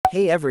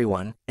Hey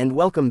everyone, and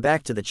welcome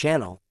back to the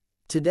channel.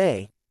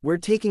 Today, we're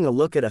taking a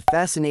look at a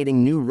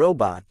fascinating new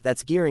robot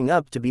that's gearing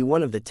up to be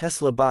one of the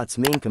Teslabot's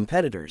main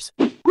competitors,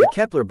 the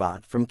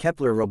Keplerbot from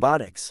Kepler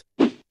Robotics.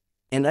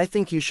 And I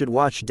think you should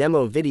watch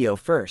demo video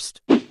first.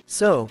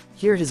 So,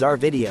 here is our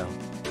video.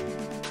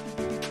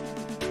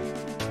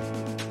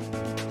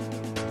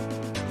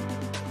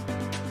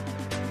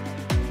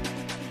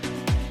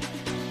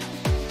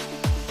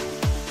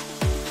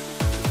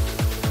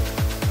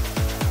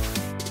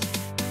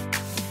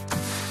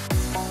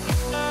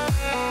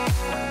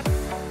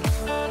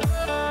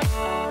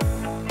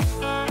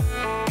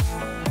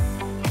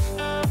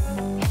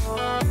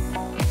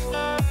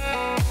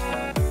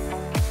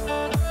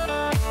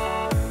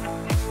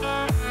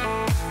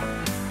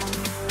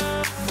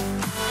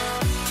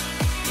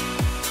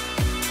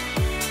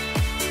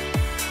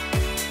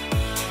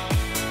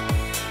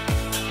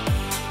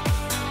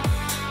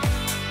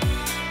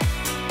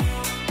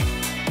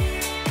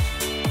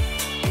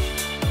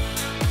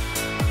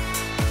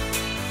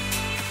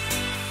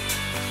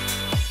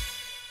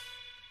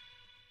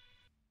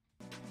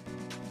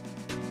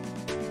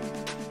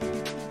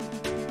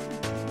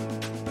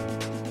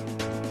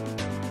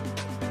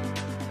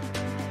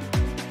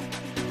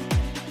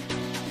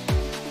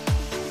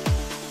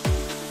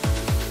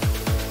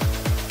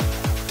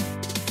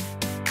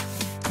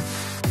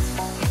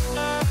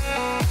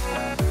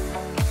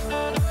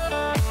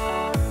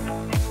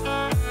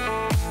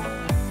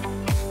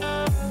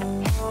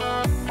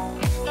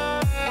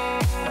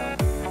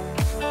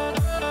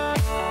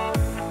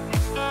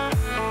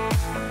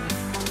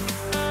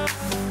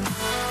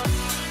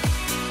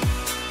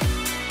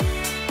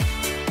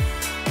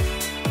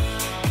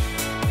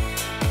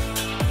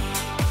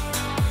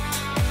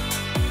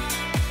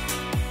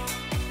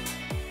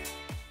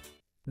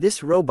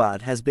 This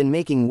robot has been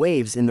making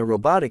waves in the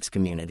robotics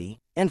community,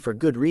 and for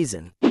good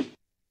reason.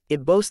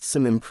 It boasts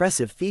some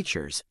impressive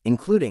features,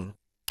 including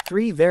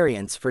 3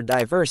 variants for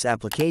diverse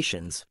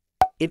applications.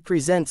 It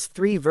presents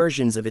 3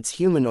 versions of its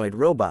humanoid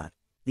robot,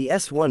 the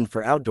S1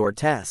 for outdoor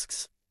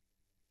tasks,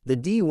 the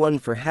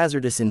D1 for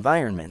hazardous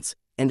environments,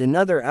 and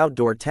another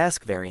outdoor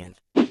task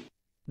variant.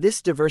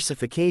 This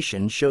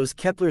diversification shows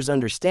Kepler's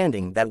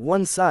understanding that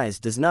one size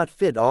does not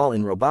fit all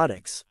in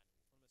robotics.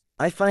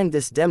 I find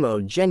this demo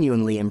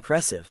genuinely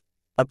impressive.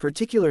 A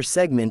particular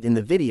segment in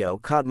the video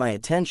caught my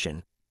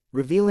attention,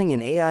 revealing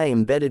an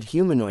AI-embedded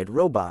humanoid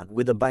robot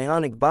with a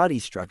bionic body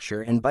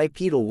structure and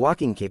bipedal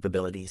walking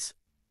capabilities.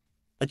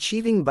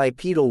 Achieving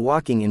bipedal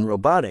walking in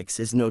robotics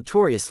is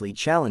notoriously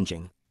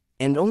challenging,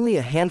 and only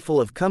a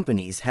handful of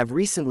companies have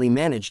recently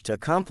managed to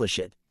accomplish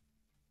it.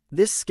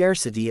 This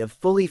scarcity of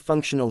fully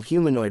functional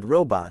humanoid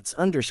robots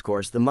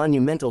underscores the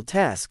monumental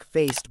task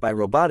faced by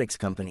robotics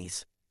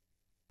companies.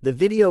 The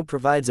video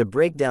provides a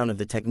breakdown of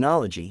the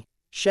technology,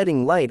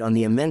 shedding light on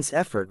the immense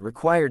effort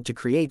required to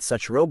create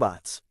such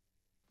robots.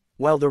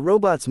 While the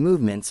robot's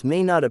movements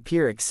may not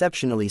appear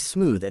exceptionally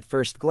smooth at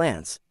first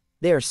glance,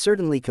 they are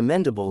certainly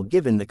commendable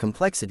given the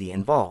complexity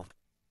involved.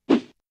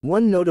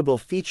 One notable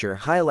feature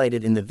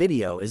highlighted in the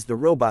video is the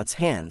robot's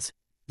hands,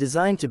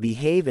 designed to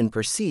behave and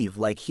perceive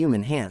like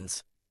human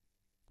hands.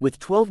 With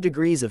 12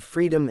 degrees of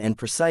freedom and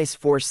precise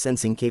force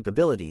sensing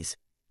capabilities,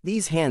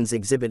 these hands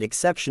exhibit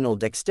exceptional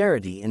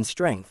dexterity and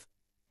strength.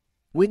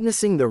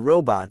 Witnessing the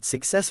robot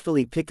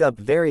successfully pick up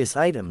various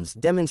items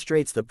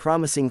demonstrates the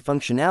promising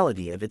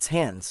functionality of its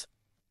hands.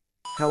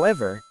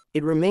 However,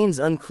 it remains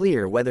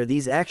unclear whether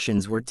these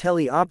actions were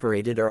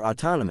tele-operated or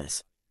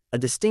autonomous, a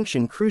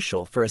distinction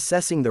crucial for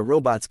assessing the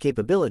robot's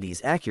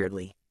capabilities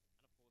accurately.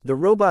 The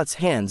robot's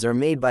hands are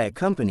made by a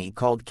company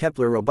called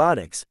Kepler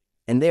Robotics,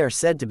 and they are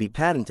said to be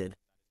patented.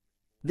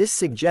 This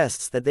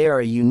suggests that they are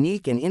a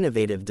unique and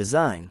innovative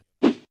design.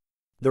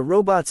 The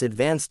robot's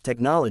advanced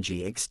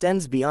technology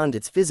extends beyond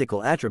its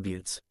physical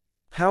attributes.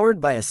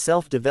 Powered by a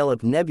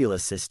self-developed nebula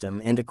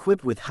system and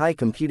equipped with high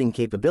computing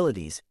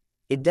capabilities,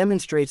 it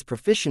demonstrates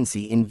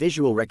proficiency in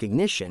visual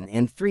recognition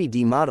and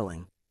 3D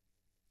modeling.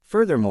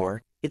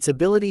 Furthermore, its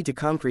ability to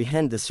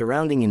comprehend the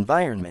surrounding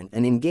environment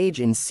and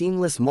engage in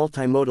seamless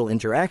multimodal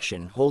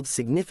interaction holds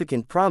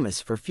significant promise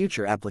for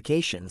future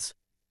applications.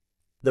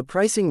 The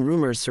pricing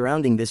rumors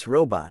surrounding this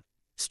robot,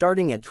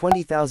 starting at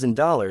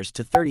 $20,000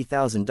 to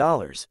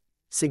 $30,000,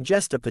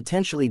 suggest a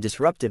potentially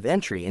disruptive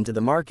entry into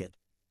the market.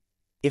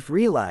 If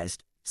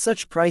realized,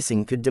 such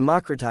pricing could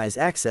democratize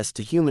access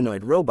to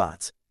humanoid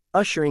robots,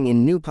 ushering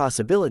in new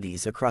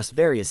possibilities across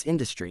various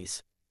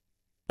industries.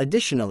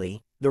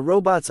 Additionally, the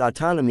robot's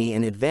autonomy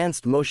and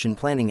advanced motion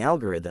planning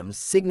algorithms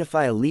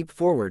signify a leap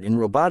forward in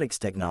robotics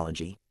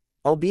technology,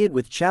 albeit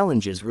with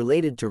challenges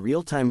related to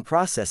real-time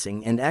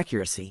processing and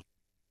accuracy.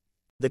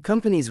 The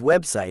company's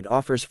website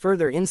offers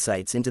further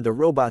insights into the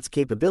robot's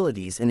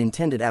capabilities and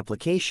intended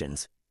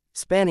applications,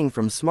 spanning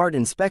from smart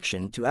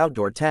inspection to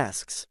outdoor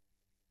tasks.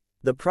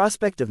 The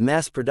prospect of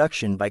mass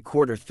production by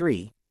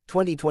Q3,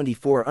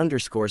 2024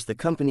 underscores the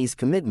company's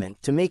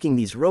commitment to making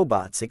these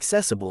robots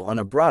accessible on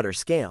a broader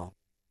scale.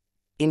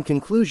 In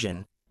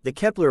conclusion, the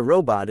Kepler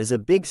robot is a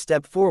big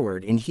step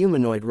forward in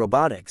humanoid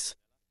robotics.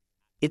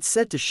 It's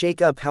set to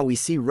shake up how we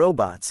see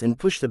robots and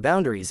push the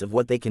boundaries of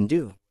what they can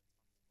do.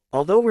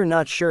 Although we're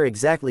not sure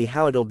exactly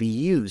how it'll be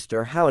used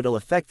or how it'll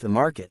affect the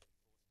market,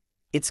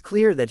 it's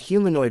clear that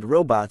humanoid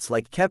robots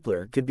like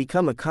Kepler could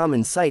become a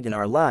common sight in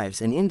our lives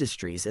and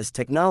industries as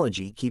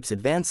technology keeps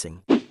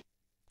advancing.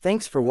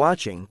 Thanks for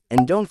watching,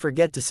 and don't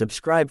forget to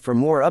subscribe for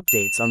more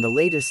updates on the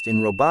latest in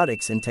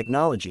robotics and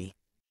technology.